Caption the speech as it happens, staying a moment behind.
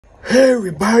Hey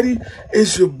everybody,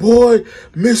 it's your boy,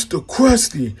 Mr.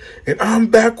 Crusty, and I'm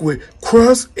back with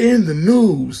Crust in the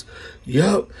News.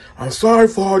 Yup, I'm sorry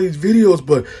for all these videos,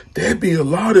 but there be a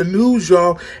lot of news,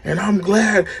 y'all, and I'm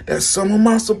glad that some of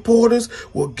my supporters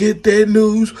will get their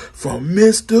news from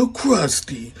Mr.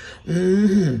 Crusty.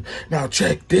 Now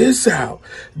check this out.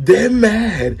 They're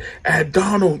mad at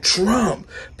Donald Trump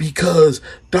because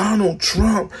Donald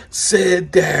Trump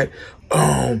said that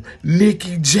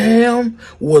Nicky Jam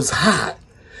was hot.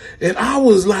 And I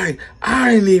was like,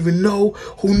 I didn't even know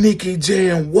who Nicky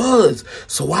Jam was.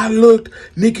 So I looked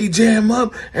Nicky Jam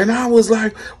up and I was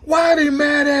like, why are they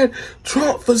mad at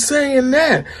Trump for saying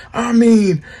that? I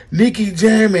mean, Nicky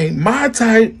Jam ain't my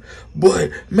type,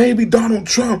 but maybe Donald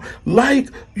Trump like,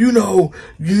 women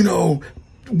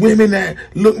that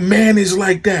look mannish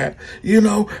like that,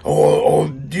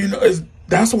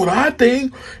 that's what I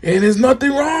think, and there's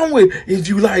nothing wrong with if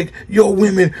you like your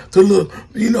women to look,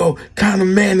 kind of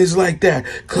mannish like that.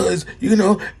 Cause,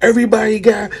 everybody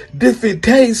got different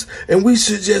tastes, and we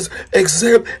should just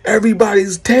accept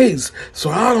everybody's taste. So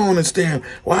I don't understand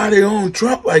why they on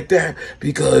Trump like that.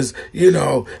 Because,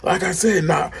 like I said,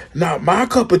 not my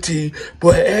cup of tea.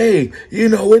 But hey,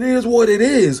 it is what it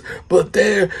is. But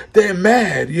they're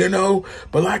mad,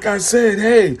 But like I said,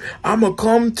 hey, I'ma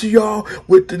come to y'all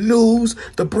with the news.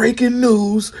 The breaking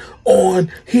news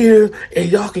on here,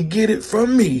 and y'all can get it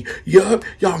from me. Yup,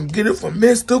 y'all can get it from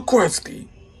Mr. Crusty.